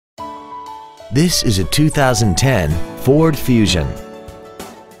This is a 2010 Ford Fusion.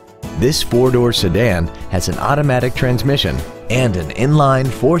 This four-door sedan has an automatic transmission and an inline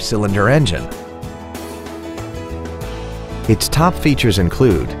four-cylinder engine. Its top features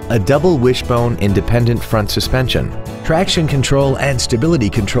include a double wishbone independent front suspension, traction control and stability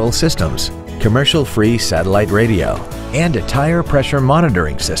control systems, commercial-free satellite radio, and a tire pressure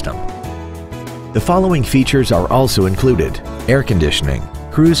monitoring system. The following features are also included: air conditioning,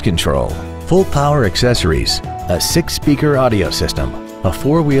 cruise control, full power accessories, a 6-speaker audio system, a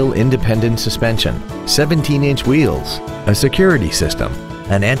 4-wheel independent suspension, 17-inch wheels, a security system,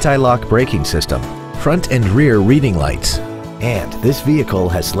 an anti-lock braking system, front and rear reading lights, and this vehicle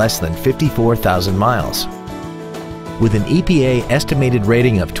has less than 54,000 miles. With an EPA estimated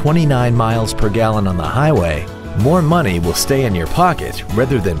rating of 29 miles per gallon on the highway, more money will stay in your pocket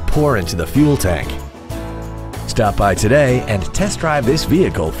rather than pour into the fuel tank. Stop by today and test drive this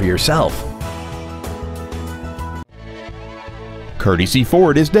vehicle for yourself. Courtesy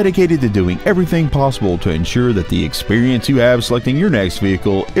Ford is dedicated to doing everything possible to ensure that the experience you have selecting your next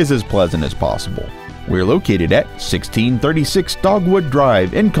vehicle is as pleasant as possible. We're located at 1636 Dogwood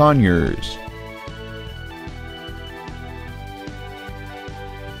Drive in Conyers.